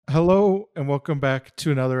Hello and welcome back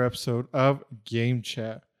to another episode of Game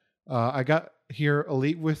Chat. I got here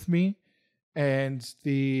Elite with me, and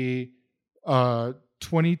the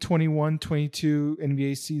 2021-22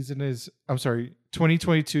 NBA season is, I'm sorry,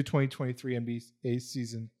 2022-2023 NBA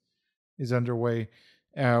season is underway.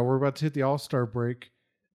 We're about to hit the All-Star break,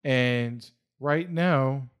 and right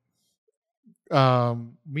now,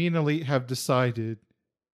 me and Elite have decided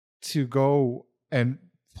to go and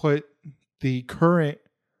put the current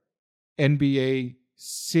NBA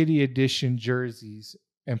City Edition jerseys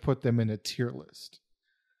and put them in a tier list.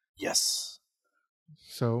 Yes.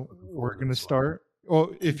 So we're going to start.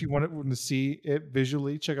 Well, if you want to see it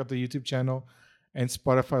visually, check out the YouTube channel. And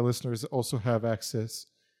Spotify listeners also have access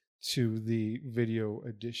to the video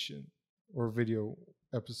edition or video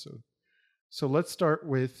episode. So let's start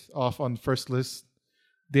with off on the first list,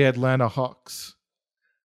 the Atlanta Hawks.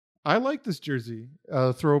 I like this jersey,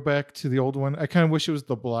 throwback to the old one. I kind of wish it was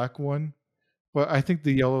the black one, but I think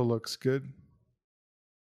the yellow looks good.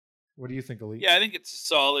 What do you think, Elite? Yeah, I think it's a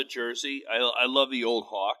solid jersey. I love the old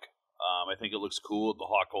Hawk. I think it looks cool. The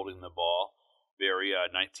Hawk holding the ball, very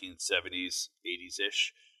 1970s,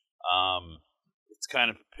 80s-ish. It's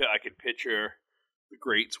kind of, I can picture the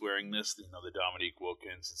greats wearing this. You know, the Dominique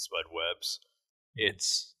Wilkins and Spud Webbs. I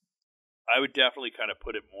would definitely kind of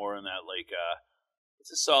put it more in that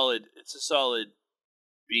it's a solid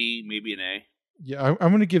B, maybe an A. Yeah, I'm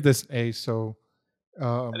going to give this an A. So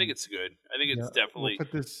I think it's good. I think it's definitely. We'll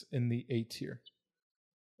put this in the A tier.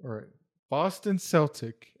 All right, Boston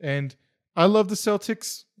Celtic, and I love the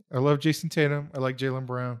Celtics. I love Jason Tatum. I like Jaylen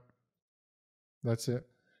Brown. That's it.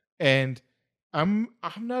 And I'm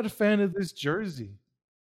not a fan of this jersey.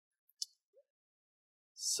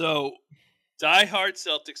 So, diehard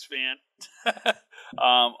Celtics fan.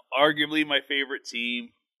 Arguably my favorite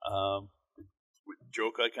team.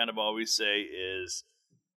 Joke I kind of always say is,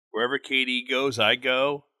 wherever KD goes, I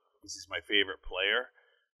go. This is my favorite player,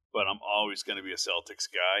 but I'm always going to be a Celtics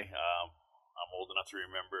guy. I'm old enough to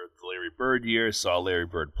remember the Larry Bird years, saw Larry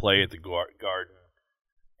Bird play at the Garden.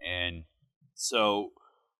 And so,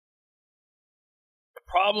 the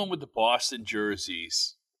problem with the Boston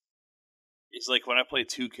jerseys is like when I play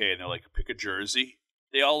 2K and they're like, pick a jersey,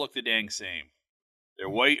 they all look the dang same. They're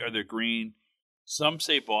white or they're green. Some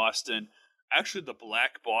say Boston. Actually, the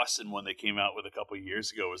black Boston one they came out with a couple of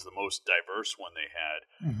years ago was the most diverse one they had.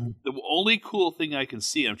 Mm-hmm. The only cool thing I can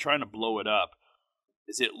see, I'm trying to blow it up,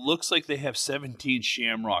 is it looks like they have 17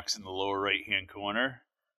 shamrocks in the lower right-hand corner,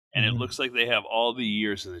 and it looks like they have all the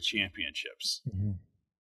years of the championships. Mm-hmm.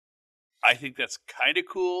 I think that's kind of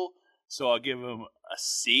cool, so I'll give them a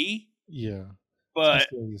C. Yeah. But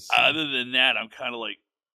other than that, I'm kind of like,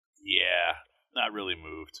 yeah, not really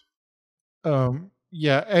moved.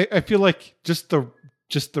 Yeah, I feel like just the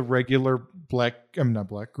regular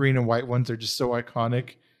green and white ones are just so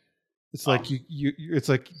iconic. It's like it's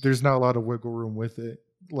like there's not a lot of wiggle room with it.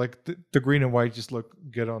 Like the green and white just look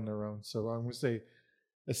good on their own. So I'm gonna say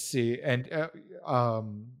a C. And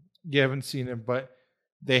you haven't seen it, but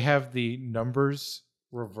they have the numbers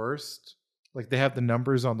reversed. Like they have the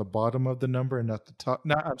numbers on the bottom of the number and not the top.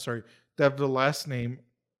 No, I'm sorry. They have the last name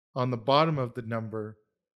on the bottom of the number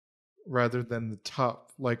rather than the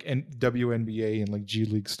top, like WNBA and like G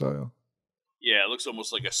League style. Yeah, it looks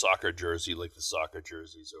almost like a soccer jersey, like the soccer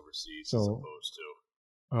jerseys overseas, as opposed to.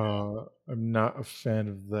 I'm not a fan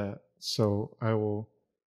of that, so I will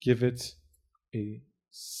give it a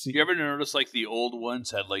C. You ever notice like the old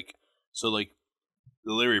ones had like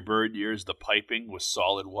the Larry Bird years, the piping was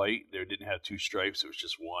solid white. There didn't have two stripes; it was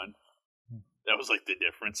just one. That was like the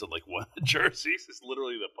difference in like one of the jerseys. It's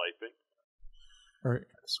literally the piping. All right.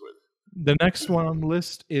 I swear. The next one on the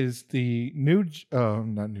list is the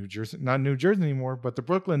not New Jersey anymore, but the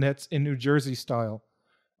Brooklyn Nets in New Jersey style.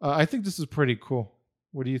 I think this is pretty cool.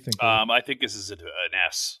 What do you think? I think this is an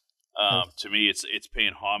S. To me, it's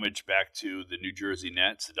paying homage back to the New Jersey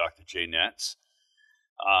Nets, the Dr. J Nets.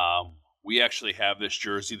 We actually have this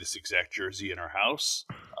exact jersey in our house,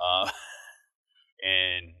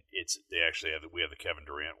 and we have the Kevin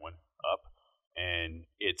Durant one up, and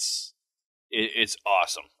it's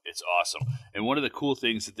awesome. It's awesome. And one of the cool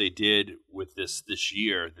things that they did with this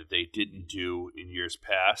year that they didn't do in years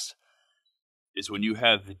past is when you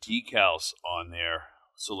have the decals on there.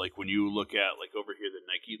 So like when you look at like over here, the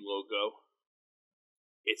Nike logo,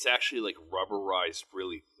 it's actually like rubberized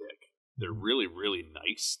really thick. They're really, really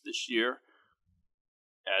nice this year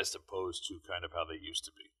as opposed to kind of how they used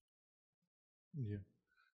to be. Yeah.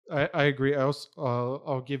 I agree.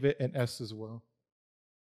 I'll give it an S as well.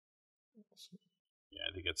 Yeah,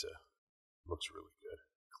 I think looks really good,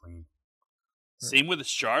 clean. Same with the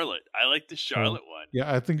Charlotte. I like the Charlotte one.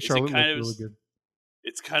 Yeah, I think Charlotte looks really good.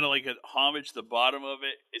 It's kind of like a homage. The bottom of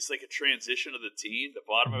it, it's like a transition of the team. The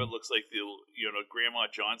bottom of it looks like the Grandma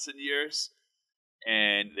Johnson years,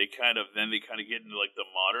 and they kind of get into like the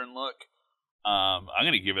modern look. I'm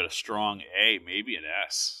gonna give it a strong A, maybe an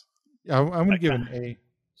S. Yeah, I'm gonna give it an A.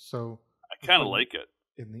 So I kind of like it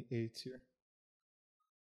in the A tier.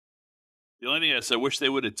 The only thing is, I wish they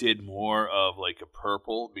would have did more of like a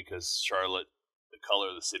purple, because Charlotte, the color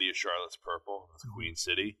of the city of Charlotte's purple. It's Queen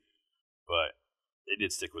City, but they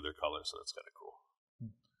did stick with their color, so that's kind of cool.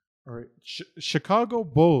 All right, Chicago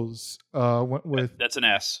Bulls went with that's an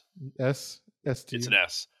S. S tier. It's an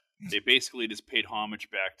S. They basically just paid homage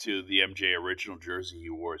back to the MJ original jersey he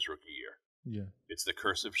wore his rookie year. Yeah, it's the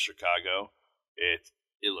cursive Chicago. It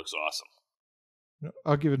looks awesome. No,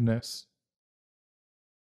 I'll give it an S.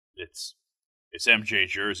 It's MJ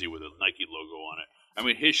jersey with a Nike logo on it. I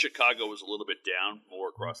mean, his Chicago was a little bit down, more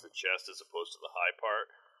across the chest as opposed to the high part,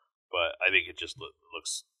 but I think it just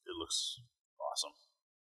looks awesome.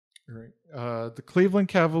 All right, the Cleveland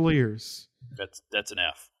Cavaliers. That's an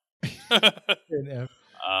F. An F.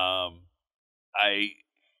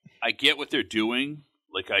 I get what they're doing.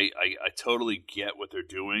 Like I totally get what they're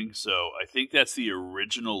doing. So I think that's the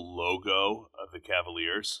original logo of the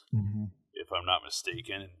Cavaliers, if I'm not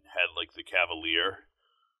mistaken. Had like the Cavalier.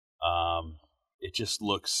 It just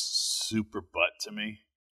looks super butt to me,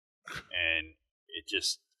 and it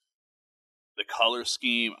just the color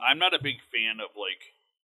scheme. I'm not a big fan of like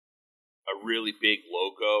a really big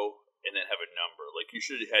logo and then have a number. Like you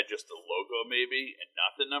should have had just the logo maybe and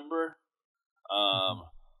not the number.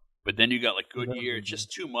 But then you got like Goodyear. It's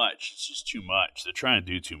just too much. It's just too much. They're trying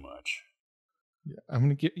to do too much. Yeah, I'm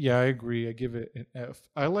gonna get. Yeah, I agree. I give it an F.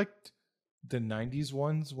 I liked the '90s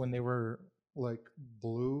ones when they were like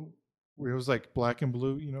blue, where it was like black and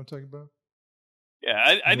blue. You know what I'm talking about?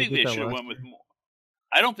 Yeah, I think they should have went with more.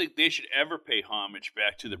 I don't think they should ever pay homage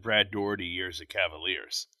back to the Brad Daugherty years of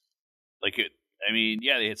Cavaliers. Like it. I mean,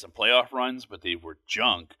 yeah, they had some playoff runs, but they were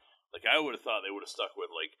junk. Like I would have thought they would have stuck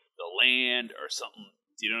with like the land or something.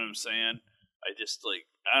 Do you know what I'm saying? I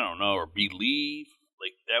don't know, or Believe.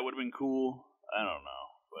 Like that would have been cool. I don't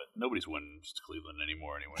know, but nobody's winning Cleveland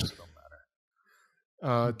anymore anyway, so it don't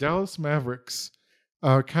matter. Dallas Mavericks,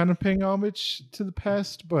 kind of paying homage to the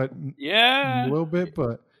past, but yeah, a little bit.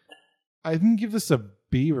 But I can give this a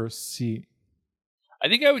B or a C. I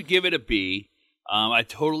think I would give it a B. I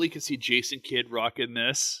totally could see Jason Kidd rocking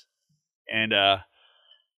this, and and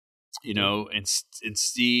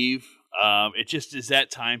Steve. It just is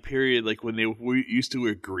that time period, like when they used to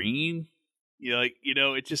wear green.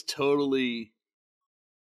 It just totally.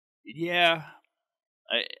 Yeah,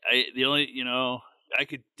 I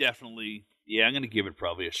could definitely. Yeah, I'm gonna give it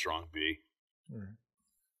probably a strong B.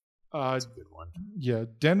 That's a good one. Yeah,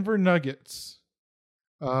 Denver Nuggets.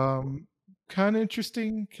 Kind of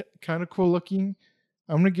interesting, kind of cool looking.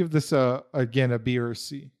 I'm gonna give this again a B or a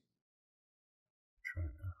C.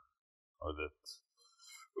 Oh, that's.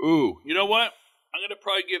 Ooh, you know what? I'm gonna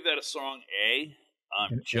probably give that a strong A,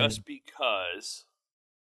 just because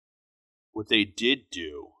what they did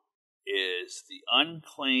do is the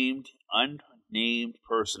unnamed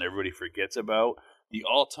person everybody forgets about, the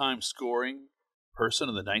all-time scoring person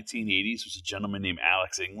in the 1980s was a gentleman named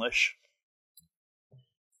Alex English.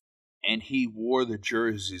 And he wore the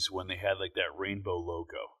jerseys when they had like that rainbow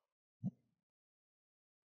logo.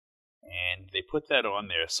 And they put that on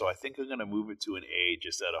there, so I think I'm going to move it to an A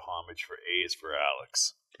just out of homage for A is for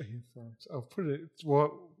Alex. I'll put it,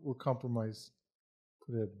 we'll compromise.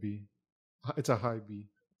 Put it at B. It's a high B.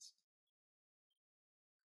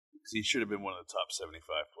 He should have been one of the top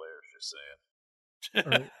 75 players, just saying.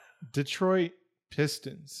 All right. Detroit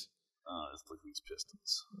Pistons. Oh, let's look at these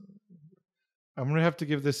Pistons. I'm going to have to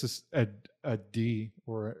give this a D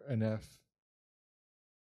or an F.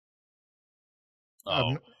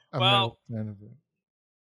 Oh, I'm not a fan of it.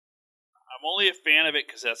 I'm only a fan of it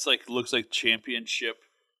because that's looks like the championship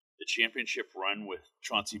run with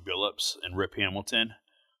Chauncey Billups and Rip Hamilton.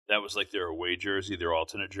 That was like their away jersey, their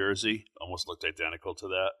alternate jersey. Almost looked identical to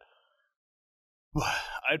that.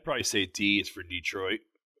 I'd probably say D is for Detroit.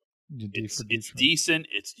 It's decent.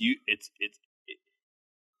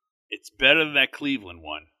 It's better than that Cleveland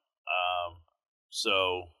one.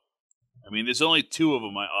 So, I mean, there's only two of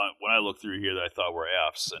them when I looked through here that I thought were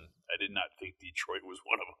Fs, and I did not think Detroit was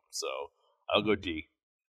one of them. So, I'll go D.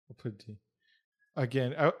 I'll put D.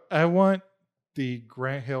 Again, I want the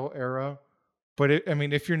Grant Hill era, but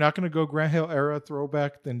if you're not going to go Grant Hill era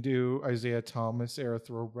throwback, then do Isaiah Thomas era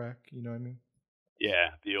throwback. You know what I mean? Yeah,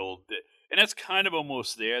 and that's kind of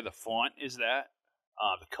almost there. The font is that.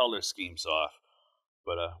 The color scheme's off.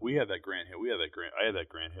 But we had that Grant Hill. I had that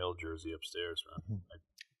Grant Hill jersey upstairs, man. Right.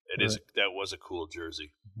 That was a cool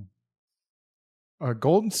jersey.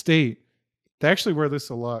 Golden State. They actually wear this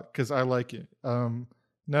a lot because I like it. Not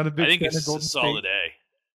a I big think fan it's of a Golden solid State.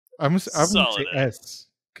 A. I'm gonna say Solid A. S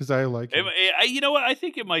because I like it. You know what? I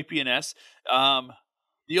think it might be an S.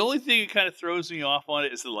 The only thing that kind of throws me off on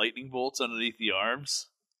it is the lightning bolts underneath the arms.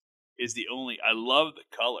 I love the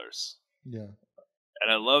colors. Yeah.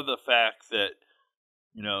 And I love the fact that,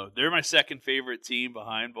 they're my second favorite team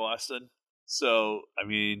behind Boston. So, I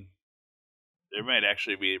mean, there might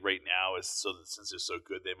actually be right now, since they're so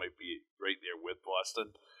good, they might be right there with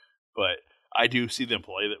Boston. But I do see them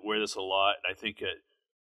wear this a lot, and I think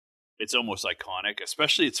it's almost iconic.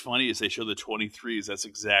 Especially, it's funny as they show the 23s. That's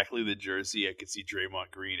exactly the jersey I could see Draymond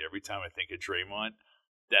Green every time I think of Draymond.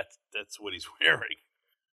 That's what he's wearing.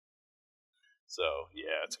 So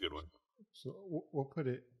yeah, it's a good one. So we'll put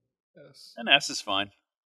it S. And S is fine.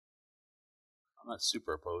 I'm not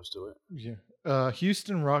super opposed to it. Yeah.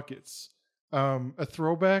 Houston Rockets. A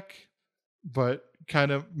throwback, but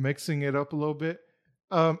kind of mixing it up a little bit.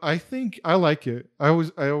 I think I like it. I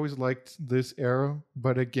always liked this era,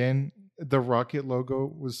 but again, the Rocket logo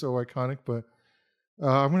was so iconic. But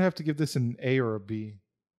I'm gonna have to give this an A or a B.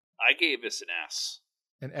 I gave this an S.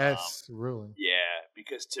 An S, really? Yeah,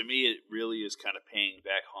 because to me it really is kind of paying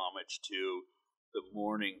back homage to the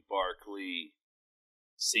Mourning Barkley,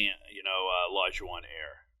 Olajuwon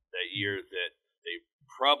era. That year that they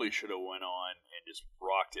probably should have went on and just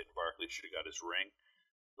rocked it, and Barkley should have got his ring.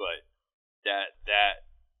 But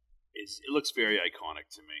it looks very iconic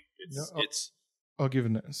to me. I'll give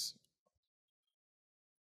it an S.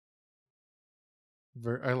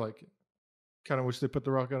 I like it. Kind of wish they put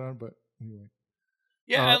the rocket on, but anyway.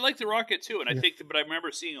 Yeah, I like the rocket too, and yeah. but I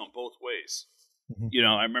remember seeing them both ways. Mm-hmm.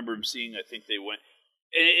 I remember them seeing. I think they went.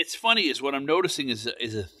 And it's funny is what I'm noticing is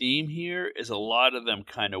a theme here is a lot of them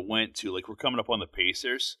kind of went to, like, we're coming up on the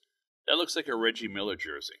Pacers. That looks like a Reggie Miller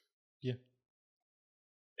jersey. Yeah.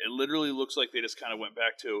 It literally looks like they just kind of went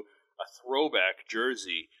back to a throwback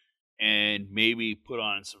jersey and maybe put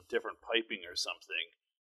on some different piping or something.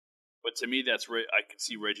 But to me, I could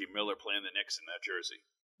see Reggie Miller playing the Knicks in that jersey.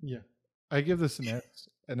 Yeah. I give this an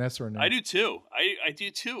S or an A. I do too. I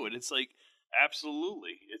do too. And it's like,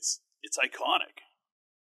 absolutely. It's iconic.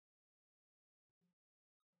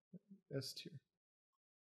 S tier.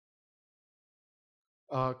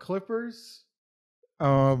 Clippers.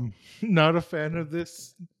 Not a fan of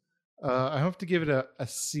this. I have to give it a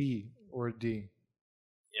C or a D.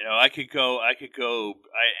 I could go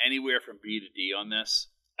anywhere from B to D on this.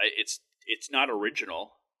 It's not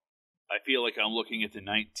original. I feel like I'm looking at the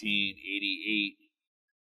 1988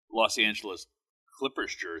 Los Angeles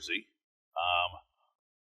Clippers jersey,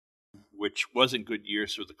 which wasn't good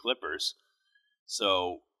years for the Clippers.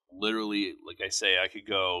 So literally, like I say, I could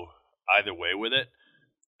go either way with it.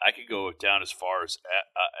 I could go down as far as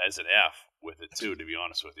an F with it too. To be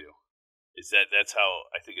honest with you, that's how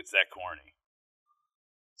I think it's that corny.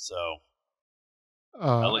 So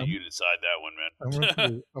I'll let you decide that one,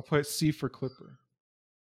 man. I'll put C for Clipper.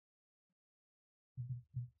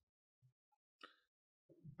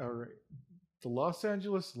 All right, the Los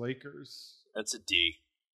Angeles Lakers. That's a D.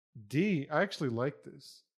 D. I actually like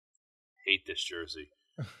this. Hate this jersey.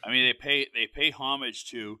 I mean, they pay homage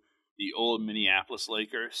to the old Minneapolis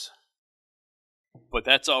Lakers, but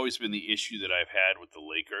that's always been the issue that I've had with the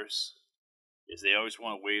Lakers. Is they always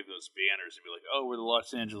want to wave those banners and be like, "Oh, we're the Los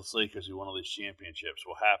Angeles Lakers. We won all these championships."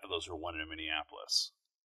 Well, half of those are won in Minneapolis,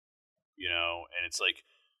 And it's like,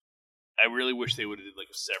 I really wish they would have did like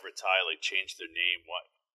a separate tie, like changed their name.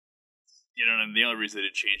 And the only reason they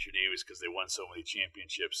didn't change their name is because they won so many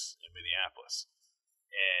championships in Minneapolis,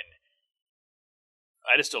 and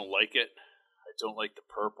I just don't like it. I don't like the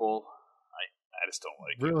purple. I just don't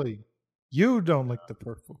like it. Really? You don't like the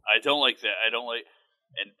purple? I don't like that. I don't like,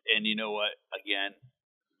 and you know what? Again,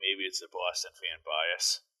 maybe it's a Boston fan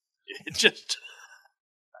bias. It just,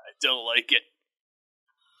 I don't like it.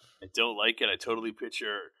 I don't like it. I totally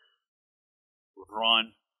picture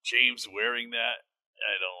LeBron James wearing that.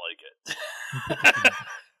 I don't like it.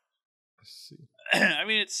 Let's see. I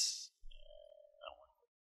mean, it's. I don't like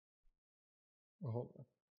it. Well, hold on.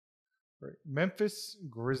 Right, Memphis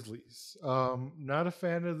Grizzlies. Not a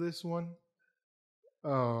fan of this one.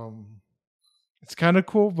 It's kind of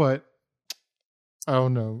cool, but I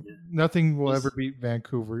don't know. Yeah. Nothing will ever beat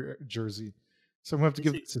Vancouver jersey, so I'm gonna have to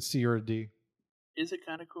give it a C or a D. Is it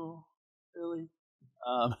kind of cool? Really?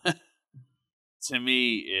 To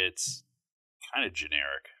me, it's kind of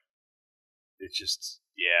generic. It's just,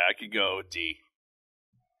 I could go D.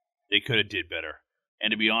 They could have did better.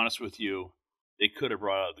 And to be honest with you, they could have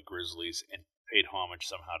brought out the Grizzlies and paid homage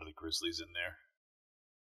somehow to the Grizzlies in there.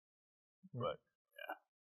 But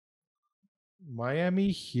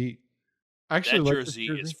Miami Heat. Actually, that like jersey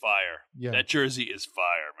is fire. Yeah. That jersey is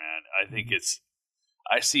fire, man. I think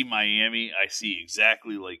I see Miami. I see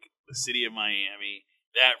exactly like the city of Miami.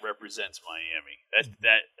 That represents Miami.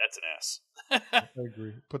 That's an S. I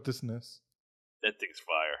agree. Put this in S. That thing's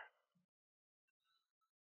fire.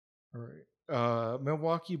 All right.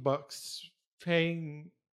 Milwaukee Bucks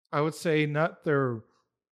paying, I would say, not their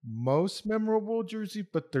most memorable jersey,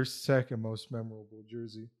 but their second most memorable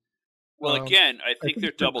jersey. Well, again, I think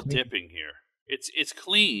they're double dipping here. It's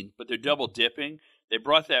clean, but they're double dipping. They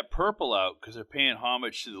brought that purple out because they're paying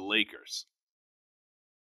homage to the Lakers.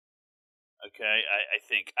 Okay, I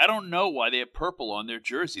think. I don't know why they have purple on their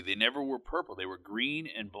jersey. They never were purple. They were green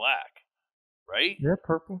and black, right? Yeah,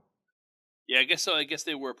 purple. Yeah, I guess so. I guess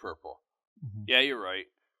they were purple. Mm-hmm. Yeah, you're right.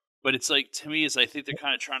 But it's like, to me, I think they're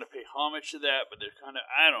kind of trying to pay homage to that, but they're kind of,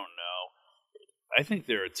 I don't know. I think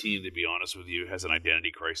they're a team, to be honest with you, has an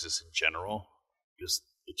identity crisis in general.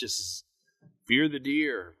 It just is fear the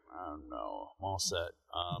deer. I don't know. I'm all set.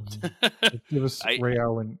 Give us Ray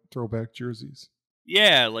Allen throwback jerseys.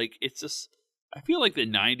 Yeah, like it's just. I feel like the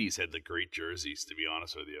 '90s had the great jerseys. To be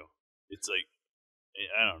honest with you, it's like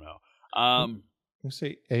I don't know. You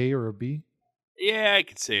say A or a B? Yeah, I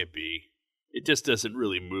could say a B. It just doesn't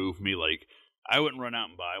really move me. Like I wouldn't run out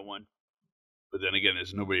and buy one. But then again,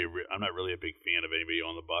 there's nobody. I'm not really a big fan of anybody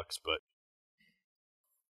on the Bucks, but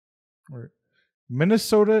all right.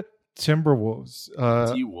 Minnesota Timberwolves.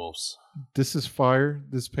 T-Wolves. This is fire.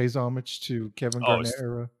 This pays homage to Kevin Garnett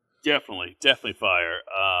era. Definitely fire.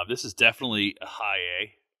 This is definitely a high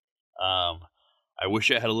A. I wish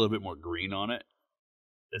it had a little bit more green on it.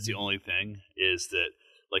 That's the only thing. Is that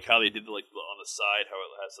like how they did on the side, how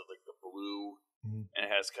it has like the blue. And it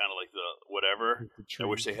has kind of like the whatever. I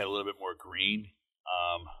wish they had a little bit more green.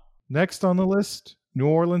 Next on the list, New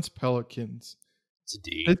Orleans Pelicans. It's a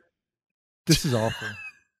D. This is awful.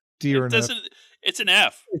 D or an F. It's an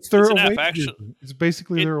F. It's their an away F, actually. Jersey. It's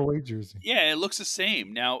basically their away jersey. Yeah, it looks the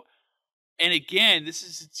same. Now, and again, this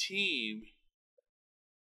is a team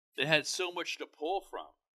that had so much to pull from.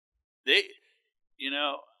 They, I don't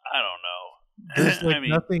know. There's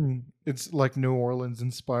nothing. It's like New Orleans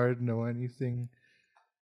inspired. No anything.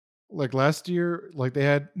 Like last year, like they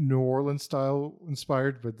had New Orleans style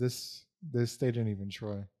inspired, but this they didn't even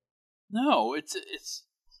try. No, it's.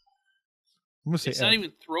 I'm gonna say it's F. not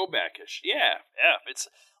even throwbackish. Yeah, F. It's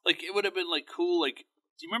like it would have been like cool. Like,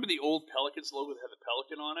 do you remember the old Pelicans logo that had the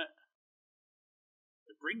pelican on it?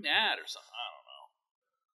 Bring that or something. I don't know.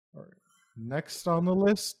 All right. Next on the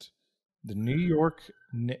list, the New York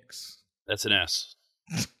Knicks. That's an S.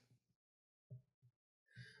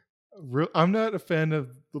 I'm not a fan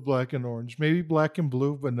of the black and orange. Maybe black and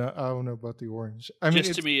blue, but I don't know about the orange. I mean,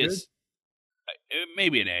 to me, it's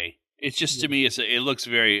maybe an A. It's just to me, it looks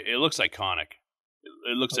iconic. It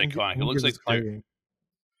looks iconic.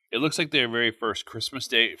 It looks like their very first Christmas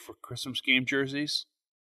game jerseys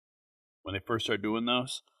when they first started doing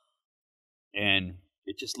those, and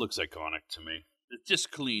it just looks iconic to me. It's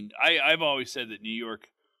just clean. I've always said that New York.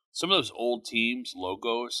 Some of those old teams'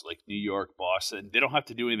 logos, like New York, Boston, they don't have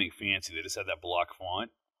to do anything fancy. They just have that block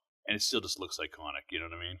font, and it still just looks iconic. You know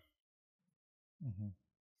what I mean?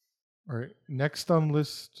 Mm-hmm. All right. Next on the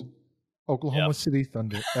list, Oklahoma City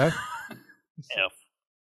Thunder. F. F.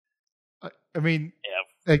 I mean,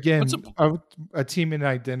 F. Again, a team in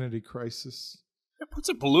identity crisis. Put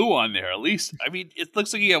some blue on there, at least. I mean, it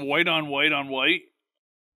looks like you have white on white on white.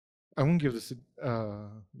 I'm going to give this F.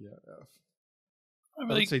 I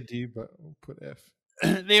would say D, but we'll put F.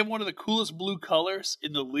 They have one of the coolest blue colors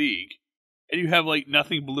in the league, and you have like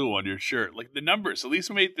nothing blue on your shirt. Like the numbers, at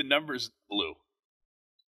least make the numbers blue.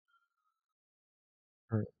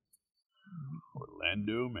 Right.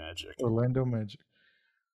 Orlando Magic.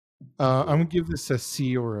 I'm gonna give this a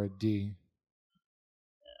C or a D.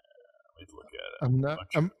 Let me look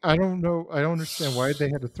at it. I don't know. I don't understand why they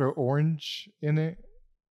had to throw orange in it.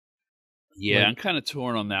 Yeah, I'm kind of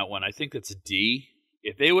torn on that one. I think that's a D.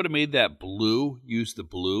 If they would have made that blue, used the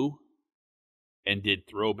blue, and did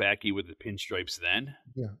throwbacky with the pinstripes then,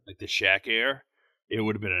 like the Shaq Air, it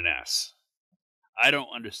would have been an S. I don't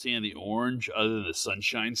understand the orange other than the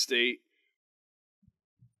Sunshine State,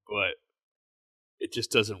 but it just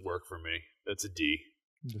doesn't work for me. That's a D.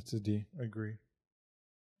 That's a D. I agree.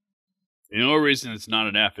 The only reason it's not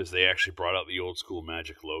an F is they actually brought out the old school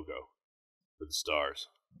Magic logo for the stars.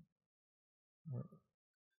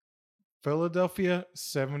 Philadelphia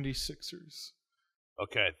 76ers.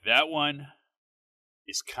 Okay, that one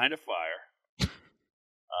is kind of fire.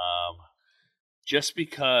 just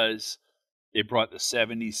because they brought the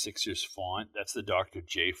 76ers font. That's the Dr.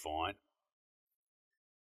 J font.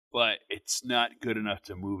 But it's not good enough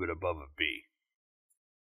to move it above a B.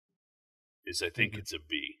 I think it's a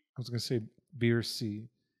B. I was going to say B or C.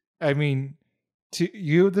 I mean, to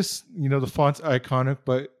you, the font's iconic,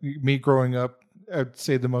 but me growing up, I'd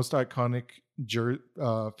say the most iconic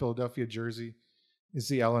Philadelphia jersey is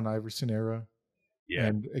the Allen Iverson era. Yeah.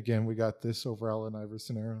 And again, we got this over Allen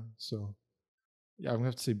Iverson era. So, yeah, I'm going to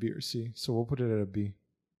have to say B or C. So we'll put it at a B.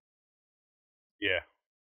 Yeah,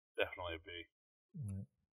 definitely a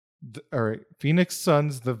B. All right. Phoenix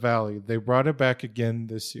Suns, The Valley. They brought it back again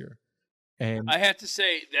this year. And I have to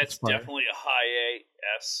say that's definitely a high A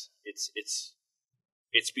S.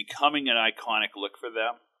 It's becoming an iconic look for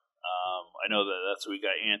them. I know that's what we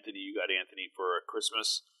got Anthony. You got Anthony for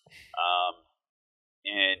Christmas,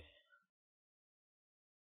 and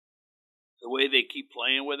the way they keep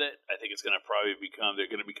playing with it, I think it's going to they're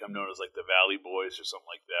going to become known as like the Valley Boys or something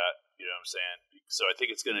like that. You know what I'm saying? So I think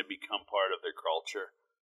it's going to become part of their culture.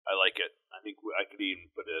 I like it. I think I could even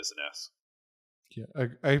put it as an S. Yeah,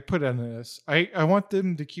 I put it an S. I want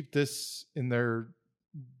them to keep this in their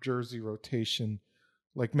jersey rotation.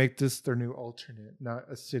 Like, make this their new alternate, not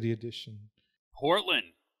a city edition. Portland.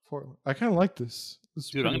 I kind of like this.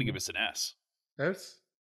 Dude, I'm going to give this an S. S?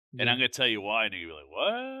 Yeah. And I'm going to tell you why. And you'll be like,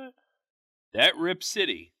 what? That Rip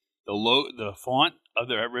City, the font of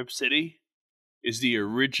the Rip City is the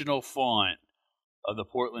original font of the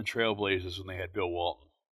Portland Trailblazers when they had Bill Walton.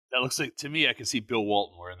 That looks like, to me, I can see Bill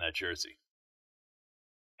Walton wearing that jersey.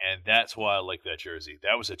 And that's why I like that jersey.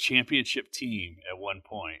 That was a championship team at one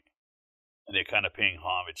point, and they're kind of paying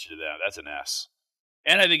homage to that. That's an S.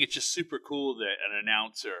 And I think it's just super cool that an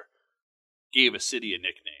announcer gave a city a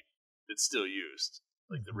nickname that's still used,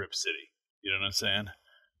 like the Rip City. You know what I'm saying?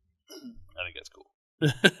 I think that's cool.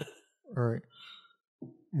 All right.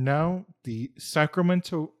 Now, the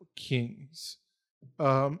Sacramento Kings.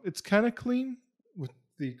 It's kind of clean with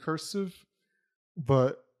the cursive,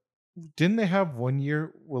 but didn't they have 1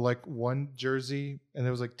 year with like one jersey and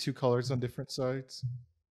there was like two colors on different sides?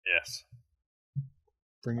 Yes.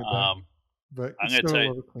 Bring it back. But I'm going to tell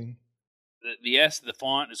you, clean. The S, the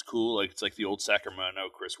font is cool. Like, it's like the old Sacramento,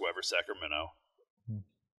 Chris Webber Sacramento.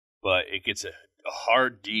 But it gets a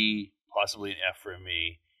hard D, possibly an F for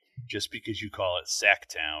me, just because you call it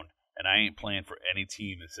Sacktown. And I ain't playing for any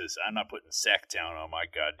team that says, I'm not putting Sacktown on my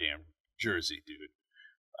goddamn jersey, dude.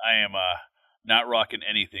 I am not rocking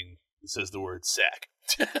anything that says the word sack.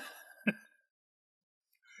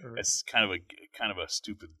 That's kind of a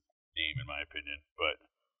stupid name in my opinion, but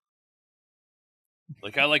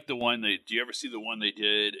like I like the one do you ever see the one they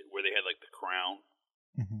did where they had like the crown,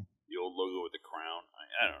 the old logo with the crown?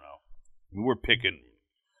 I don't know. I mean, we're picking,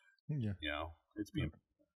 you know, it's being.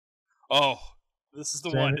 Oh, this is the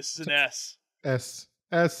one. This is an S. S.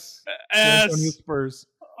 S. Spurs.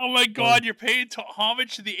 Oh my God! You're paying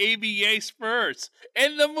homage to the ABA Spurs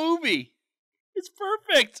in the movie. It's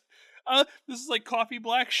perfect. This is like Coffee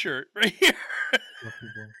Black shirt right here.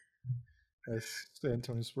 S. San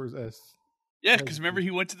Antonio Spurs. S. Yeah, because remember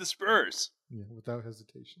he went to the Spurs. Yeah, without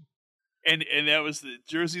hesitation. And that was the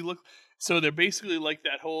jersey look. So they're basically like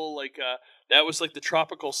that whole that was like the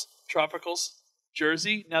Tropicals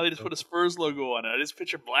jersey. Now they just put a Spurs logo on it. I just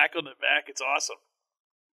picture black on the back. It's awesome.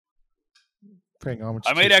 Paying homage.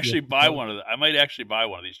 I might actually buy one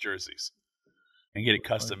of these jerseys and get it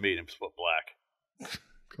custom made and put black.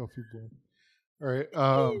 Coffee blend. All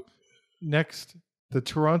right. Next, the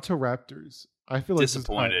Toronto Raptors. I feel like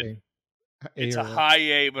disappointed. It's a high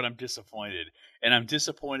A, but I'm disappointed. And I'm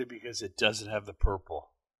disappointed because it doesn't have the purple.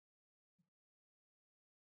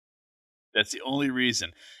 That's the only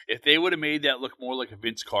reason. If they would have made that look more like a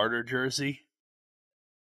Vince Carter jersey,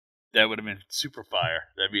 that would have been super fire.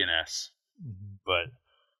 That'd be an S. Mm-hmm. But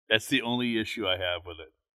that's the only issue I have with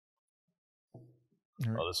it.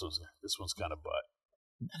 Right. Oh, this one's kind of butt.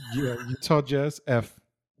 Yeah, Utah Jazz, F.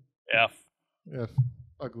 F.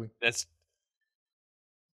 Ugly. It's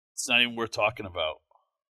not even worth talking about.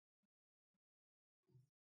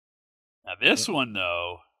 Now this one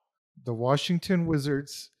though, the Washington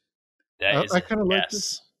Wizards. That is I kind of like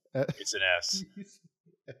this. It's an S.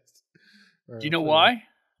 Right, do you know why?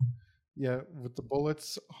 Yeah, with the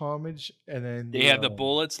Bullets homage, and then they have the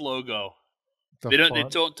Bullets logo. They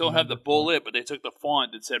don't have the bullet, but they took the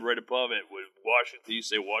font that said right above it with Washington. You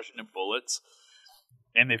say Washington Bullets,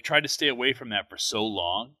 and they've tried to stay away from that for so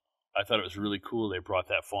long. I thought it was really cool they brought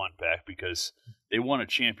that font back because they won a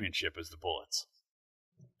championship as the Bullets,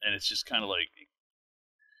 and it's just kind of like,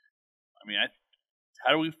 I mean,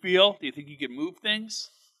 how do we feel? Do you think you can move things?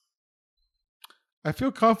 I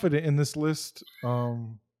feel confident in this list.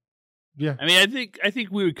 Yeah. I mean, I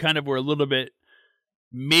think we were a little bit.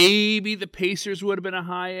 Maybe the Pacers would have been a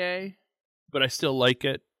high A, but I still like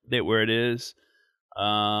it where it is.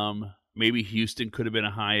 Maybe Houston could have been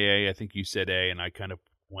a high A. I think you said A, and I kind of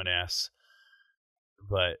went S.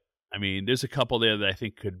 But I mean, there's a couple there that I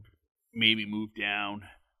think could maybe move down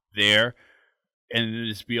there. And then,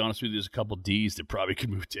 just to be honest with you, there's a couple D's that probably could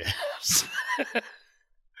move to F's.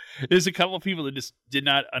 There's a couple of people that just did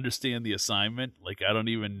not understand the assignment. Like, I don't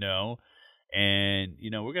even know. And, we're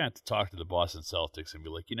going to have to talk to the Boston Celtics and be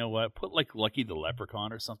like, you know what? Put, like, Lucky the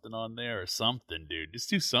Leprechaun or something on there or something, dude. Just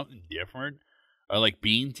do something different. Or, like,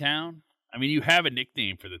 Beantown. I mean, you have a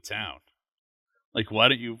nickname for the town. Like, why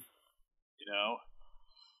don't you,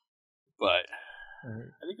 But Right.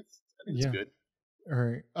 I think it's good. All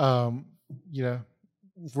right.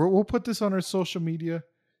 We'll put this on our social media,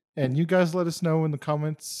 and you guys let us know in the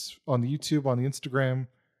comments on the YouTube, on the Instagram.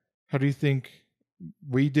 How do you think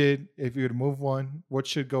we did? If you were to move one, what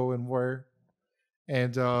should go and where?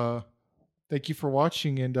 And thank you for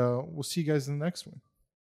watching, and we'll see you guys in the next one.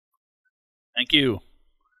 Thank you.